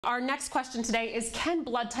Our next question today is, can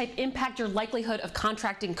blood type impact your likelihood of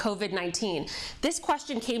contracting COVID-19? This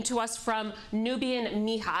question came to us from Nubian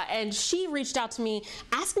Miha, and she reached out to me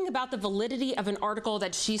asking about the validity of an article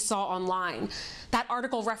that she saw online. That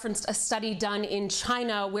article referenced a study done in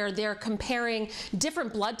China where they're comparing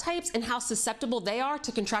different blood types and how susceptible they are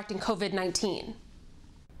to contracting COVID-19.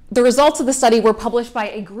 The results of the study were published by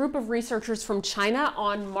a group of researchers from China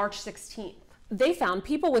on March 16th. They found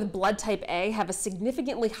people with blood type A have a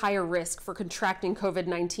significantly higher risk for contracting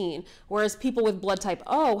COVID-19, whereas people with blood type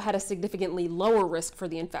O had a significantly lower risk for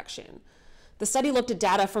the infection. The study looked at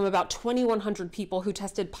data from about 2,100 people who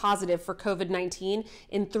tested positive for COVID-19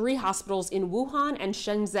 in 3 hospitals in Wuhan and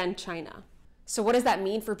Shenzhen, China. So what does that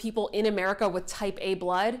mean for people in America with type A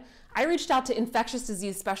blood? I reached out to infectious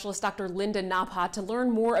disease specialist Dr. Linda Nabha to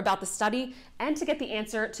learn more about the study and to get the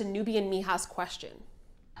answer to Nubian Miha's question.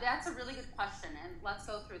 That's a really good question, and let's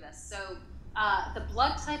go through this. So the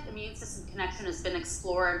blood type immune system connection has been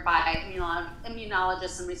explored by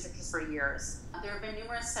immunologists and researchers for years. There have been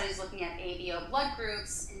numerous studies looking at ABO blood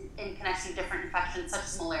groups in connection to different infections such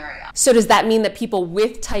as malaria. So does that mean that people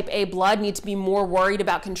with type A blood need to be more worried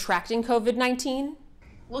about contracting COVID-19?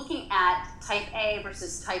 Looking at type A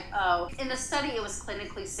versus type O, in the study it was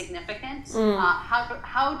clinically significant.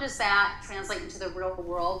 How does that translate into the real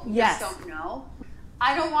world? We Yes. just don't know.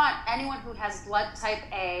 I don't want anyone who has blood type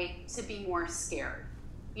A to be more scared.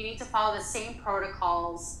 You need to follow the same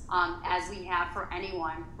protocols as we have for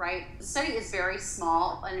anyone, right? The study is very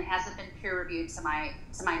small and it hasn't been peer reviewed to my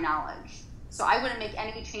knowledge. So I wouldn't make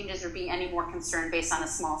any changes or be any more concerned based on a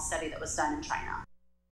small study that was done in China.